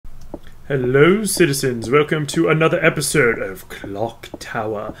Hello, citizens. Welcome to another episode of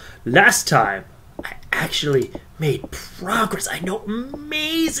Clocktower. Last time, I actually made progress. I know,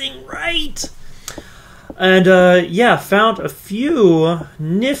 amazing, right? And, yeah, found a few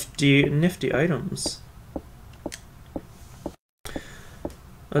nifty items.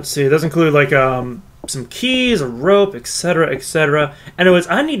 Let's see, it does include, like, some keys, a rope, etc., etc. Anyways,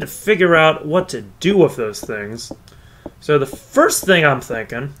 I need to figure out what to do with those things. So the first thing I'm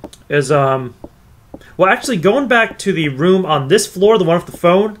thinking is, well, actually going back to the room on this floor, the one with the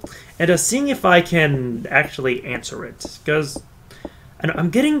phone, and seeing if I can actually answer it. Because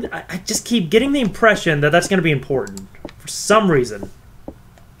I just keep getting the impression that that's going to be important for some reason.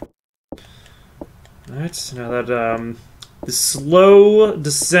 Alright, now that, the slow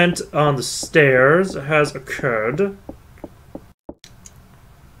descent on the stairs has occurred.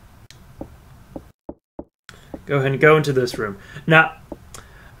 Go ahead and go into this room. Now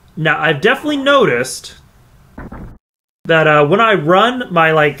I've definitely noticed that when I run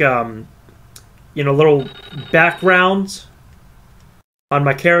my, like, little background on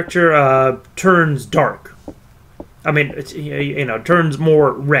my character turns dark. I mean, it, turns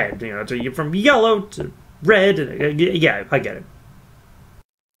more red. So from yellow to red. Yeah, I get it.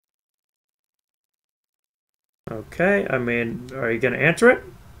 Okay, I mean, are you gonna answer it?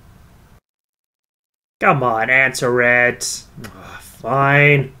 Come on, answer it. Ugh,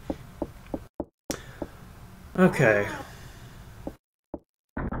 fine. Okay.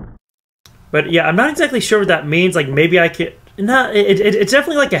 But yeah, I'm not exactly sure what that means. Like, maybe I can... No, it's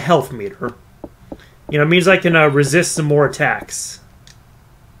definitely like a health meter. It means I can resist some more attacks.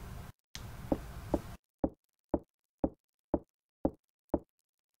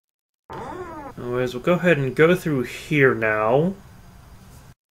 Anyways, we'll go ahead and go through here now.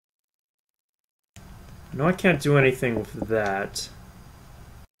 No, I can't do anything with that.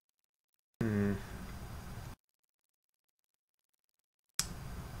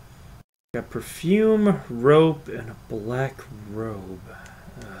 Got perfume, rope, and a black robe.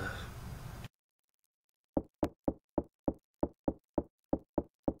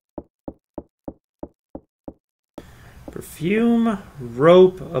 Perfume,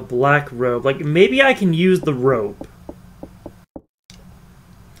 rope, a black robe. Like, maybe I can use the rope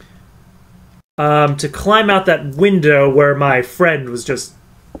to climb out that window where my friend was just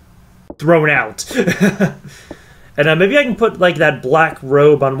thrown out. And maybe I can put, like, that black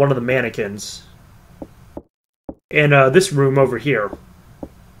robe on one of the mannequins in this room over here.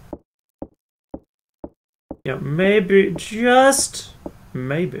 Maybe, just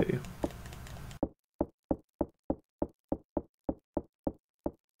maybe.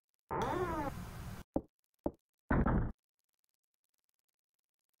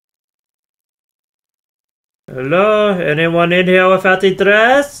 Hello? Anyone in here without a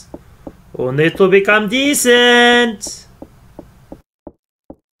dress? Who needs to become decent?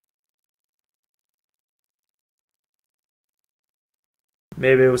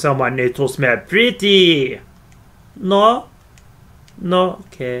 Maybe someone needs to smell pretty. No? No?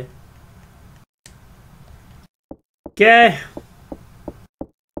 Okay. Okay.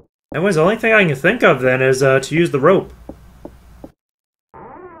 Anyways, the only thing I can think of then is to use the rope.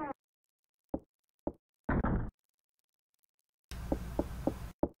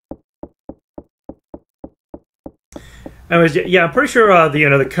 Anyways, yeah, I'm pretty sure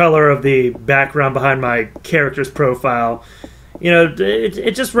the color of the background behind my character's profile,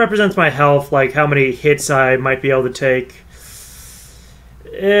 it just represents my health, like how many hits I might be able to take.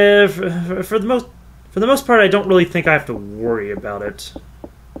 For the most part, I don't really think I have to worry about it.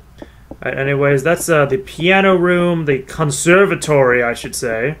 Right, anyways, that's the piano room, the conservatory, I should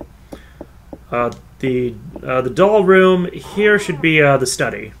say. The doll room here should be the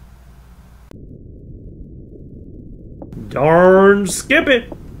study. Darn skip it!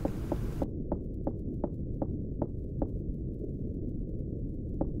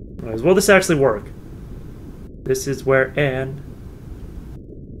 Will this actually work? This is where Anne...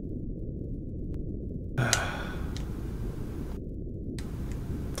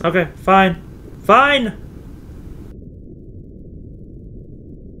 Okay, fine. Fine!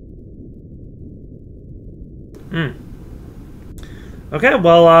 Okay,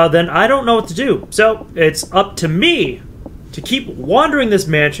 well, then I don't know what to do. So, it's up to me to keep wandering this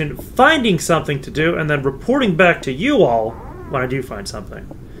mansion, finding something to do, and then reporting back to you all when I do find something.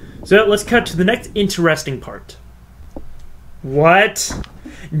 So let's cut to the next interesting part. What?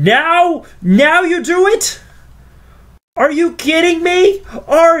 Now? Now you do it? Are you kidding me?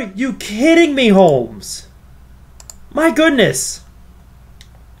 Are you kidding me, Holmes? My goodness.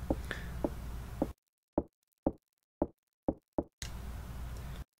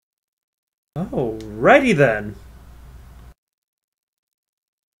 Alrighty then.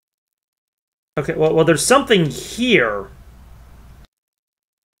 Okay, well, there's something here.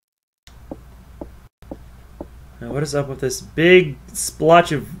 Now, what is up with this big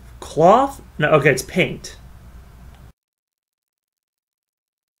splotch of cloth? No, okay, it's paint.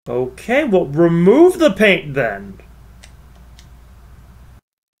 Okay, well, remove the paint then.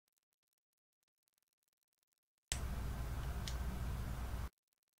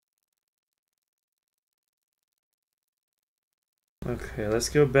 Okay, let's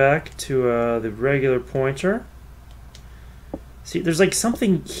go back to the regular pointer. See, there's like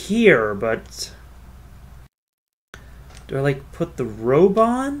something here, but do I like put the robe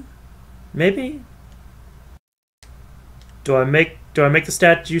on? Maybe? Do I make the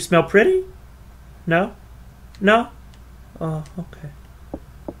statue smell pretty? No? No? Oh, okay.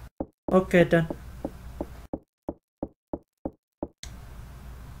 Okay, then.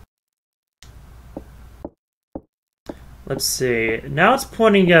 Let's see. Now it's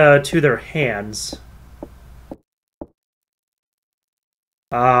pointing to their hands.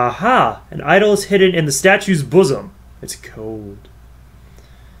 Aha! An idol is hidden in the statue's bosom. It's cold.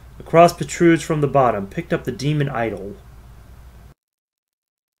 A cross protrudes from the bottom. Picked up the demon idol.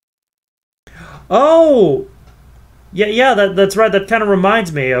 Oh! Yeah, that's right. That kind of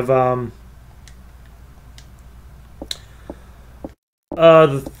reminds me of,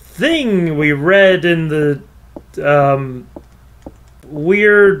 the thing we read in the,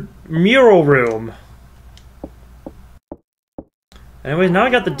 weird mural room. Anyways, now I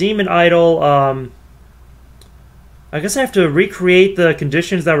got the demon idol. I guess I have to recreate the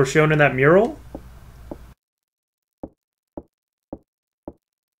conditions that were shown in that mural.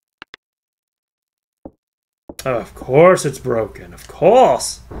 Oh, of course it's broken. Of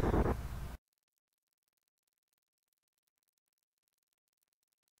course.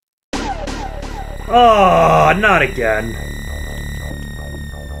 Oh, not again.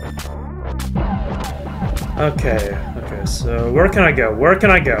 Okay, so where can I go? Where can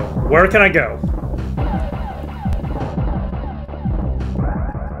I go? Where can I go?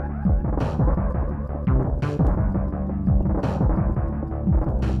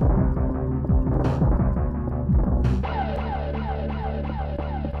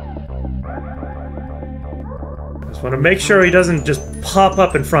 Just want to make sure he doesn't just pop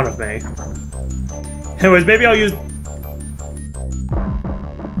up in front of me. Anyways, maybe I'll use...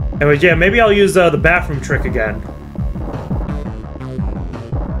 Anyways, yeah, maybe I'll use the bathroom trick again.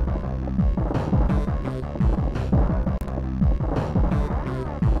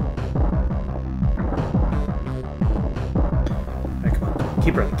 Right, come on.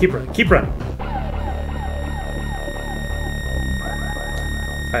 Keep running, keep running, keep running.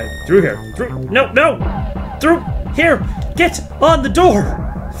 Alright, through here. Through. No, no! Through! Here! Get on the door!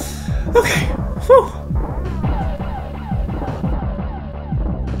 Okay. Whew.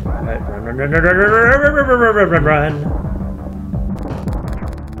 Alright, run.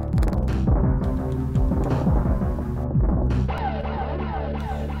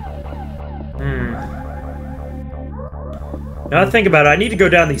 Now that I think about it, I need to go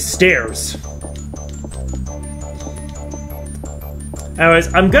down these stairs.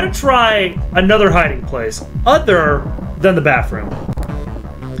 Anyways, I'm gonna try another hiding place, other than the bathroom.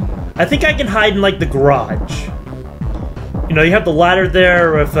 I think I can hide in, like, the garage. You know, you have the ladder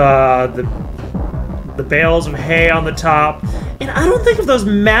there with, the bales of hay on the top. And I don't think of those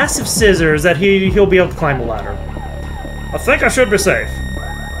massive scissors that he'll be able to climb the ladder. I think I should be safe.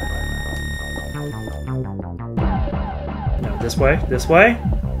 No, this way, this way.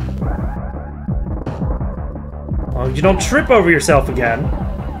 Oh, you don't trip over yourself again.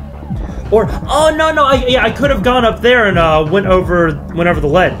 Or, oh, no, I could have gone up there and, went over the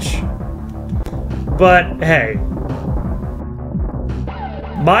ledge. But, hey.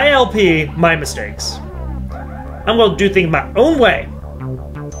 My LP, my mistakes. I'm gonna do things my own way.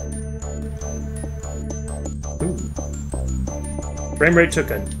 Ooh. Frame rate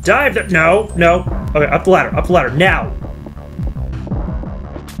took a dive there. No. Okay, up the ladder, now.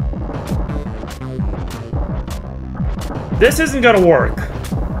 This isn't gonna work.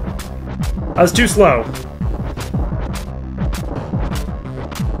 I was too slow.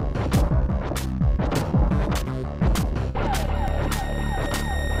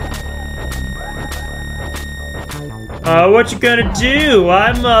 What you gonna do?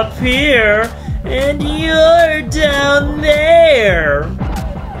 I'm up here, and you're down there.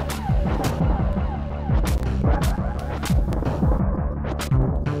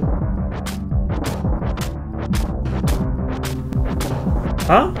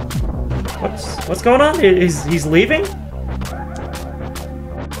 Huh? What's going on? He's leaving?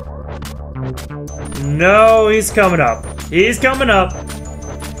 No, he's coming up. He's coming up.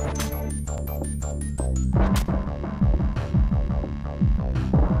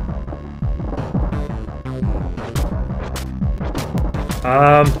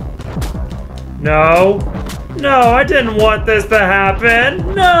 No. No, I didn't want this to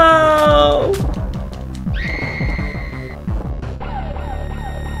happen. No!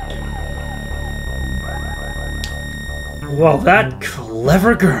 Well, that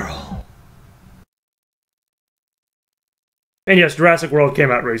clever girl. And yes, Jurassic World came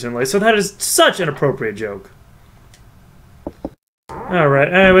out recently, so that is such an appropriate joke.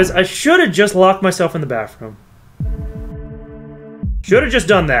 Alright, anyways, I should have just locked myself in the bathroom. Should have just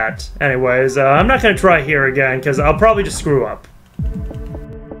done that. Anyways, I'm not going to try here again, because I'll probably just screw up.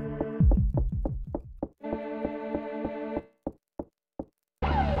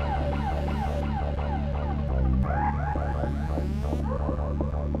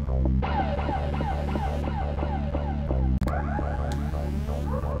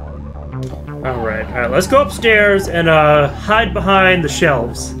 Alright, let's go upstairs and hide behind the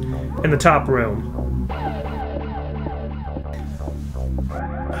shelves in the top room.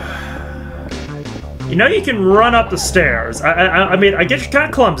 You know you can run up the stairs. I mean, I get you're kind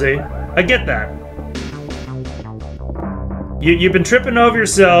of clumsy. I get that. You've been tripping over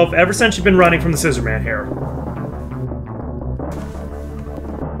yourself ever since you've been running from the Scissor Man here.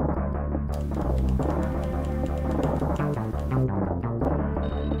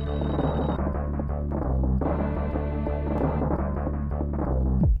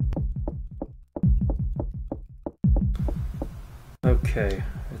 Okay.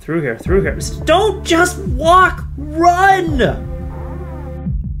 Through here, through here. Don't just walk! Run!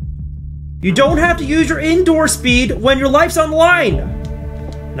 You don't have to use your indoor speed when your life's on the line!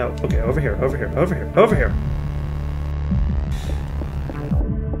 No, okay, over here, over here, over here, over here.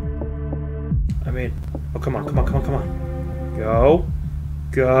 I mean, oh, come on, come on, come on, come on. Go.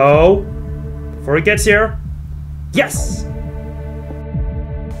 Go. Before he gets here. Yes!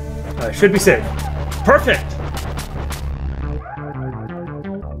 Should be safe. Perfect!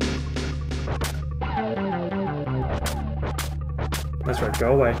 That's right,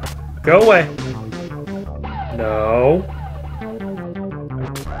 go away. Go away! No.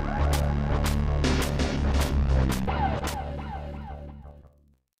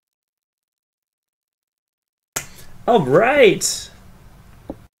 Alright!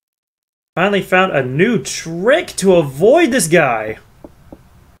 Finally found a new trick to avoid this guy.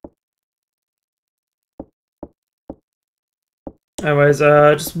 Anyways,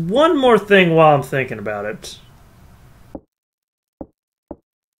 just one more thing while I'm thinking about it.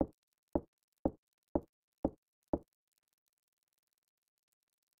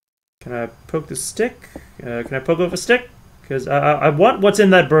 Can I poke the stick? Can I poke with a stick? Because I want what's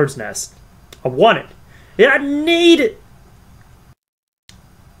in that bird's nest. I want it. Yeah, I need it!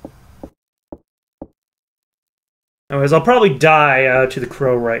 Anyways, I'll probably die to the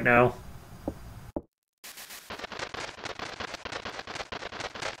crow right now.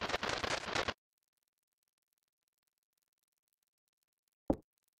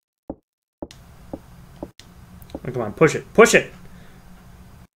 Oh, come on, push it. Push it!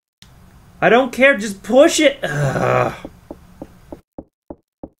 I don't care, just push it! Ugh.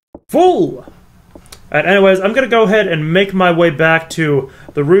 Fool! Alright, anyways, I'm gonna go ahead and make my way back to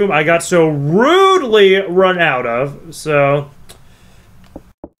the room I got so rudely run out of. So,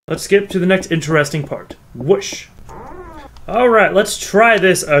 let's skip to the next interesting part. Whoosh! Alright, let's try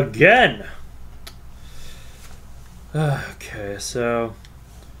this again. Okay, so...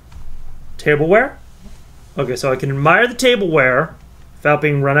 tableware? Okay, so I can admire the tableware without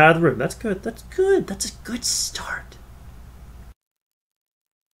being run out of the room. That's good. That's good. That's a good start.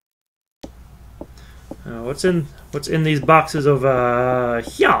 What's in these boxes of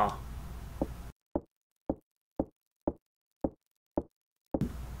here?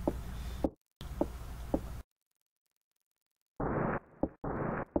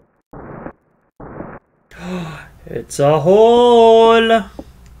 It's a hole.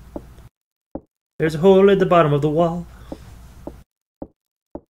 There's a hole at the bottom of the wall.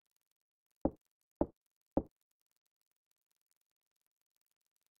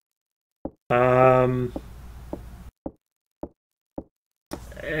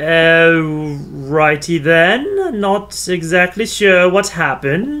 Righty then. Not exactly sure what's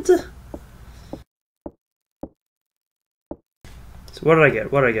happened. So what did I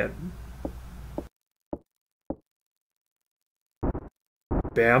get? What did I get?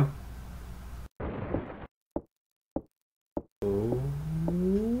 Bam.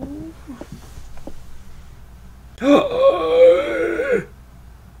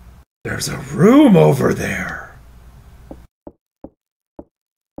 There's a room over there.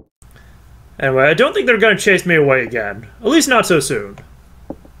 Anyway, I don't think they're going to chase me away again. At least not so soon.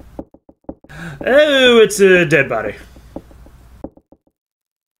 Oh, it's a dead body.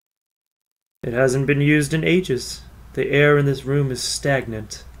 It hasn't been used in ages. The air in this room is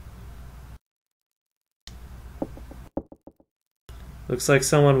stagnant. Looks like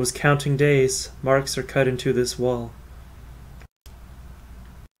someone was counting days. Marks are cut into this wall.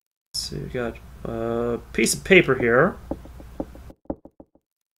 So you got a piece of paper here.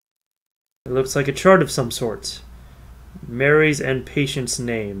 It looks like a chart of some sort. Mary's and patients'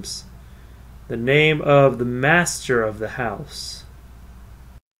 names. The name of the master of the house.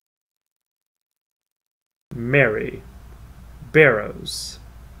 Mary Barrows.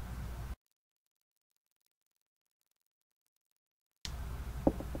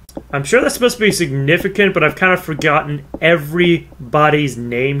 I'm sure that's supposed to be significant, but I've kind of forgotten everybody's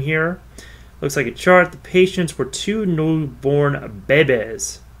name here. Looks like a chart. The patients were 2 newborn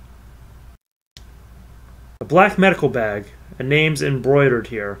babies. A black medical bag. A name's embroidered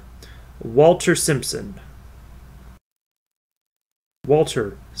here. Walter Simpson.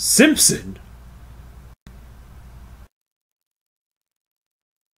 Walter Simpson?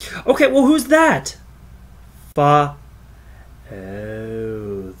 Okay, well, who's that? Father.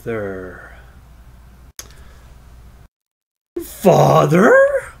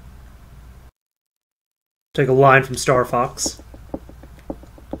 Father? Take a line from Star Fox.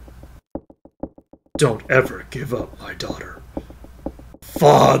 Don't ever give up, my daughter.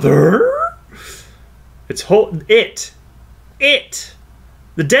 Father? It's It!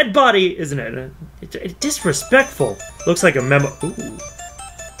 The dead body, isn't it? It's disrespectful. Looks like a memo. Ooh.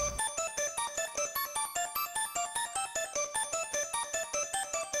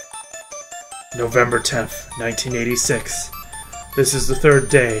 November 10th, 1986. This is the 3rd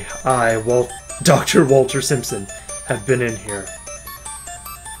day I, Dr. Walter Simpson, have been in here.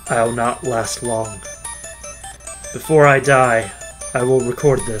 I'll not last long. Before I die, I will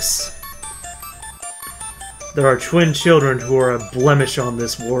record this. There are twin children who are a blemish on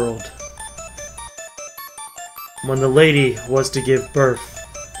this world. When the lady was to give birth,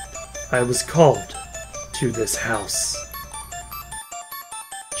 I was called to this house.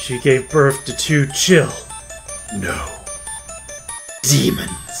 She gave birth to 2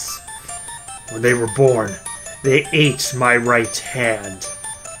 demons. When they were born, they ate my right hand.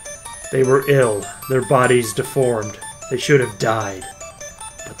 They were ill, their bodies deformed. They should have died,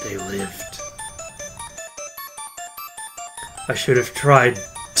 but they lived. I should have tried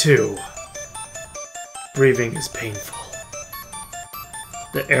too. Breathing is painful.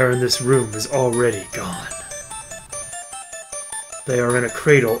 The air in this room is already gone. They are in a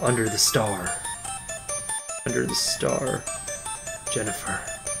cradle under the star. Under the star. Jennifer.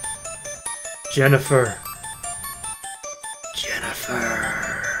 Jennifer.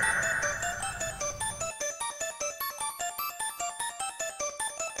 Jennifer.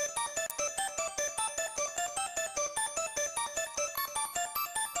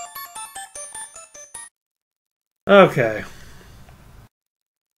 Okay.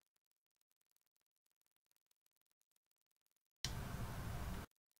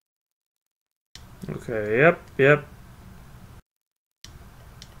 Okay, yep.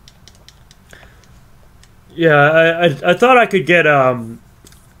 Yeah, I thought I could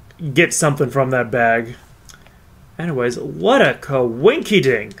get something from that bag. Anyways, what a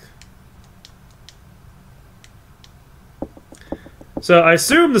coinky-dink. So I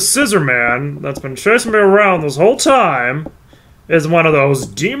assume the scissor man that's been chasing me around this whole time is one of those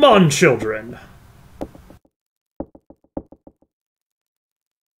demon children.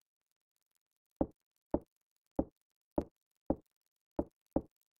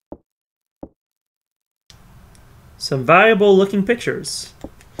 Some valuable looking pictures.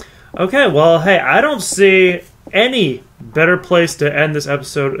 Okay, well, hey, I don't see any better place to end this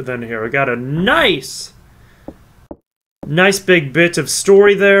episode than here. We got a nice big bit of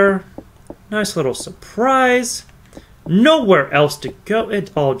story there. Nice little surprise. Nowhere else to go.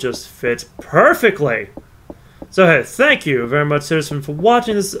 It all just fits perfectly. So hey, thank you very much, citizen, for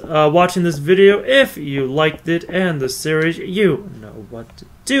watching this video. If you liked it and the series, you know what to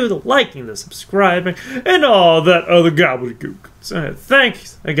do: the liking, the subscribing, and all that other gobbledygook. So hey,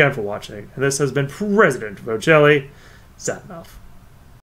 thanks again for watching. And this has been President Vochelli, signing off.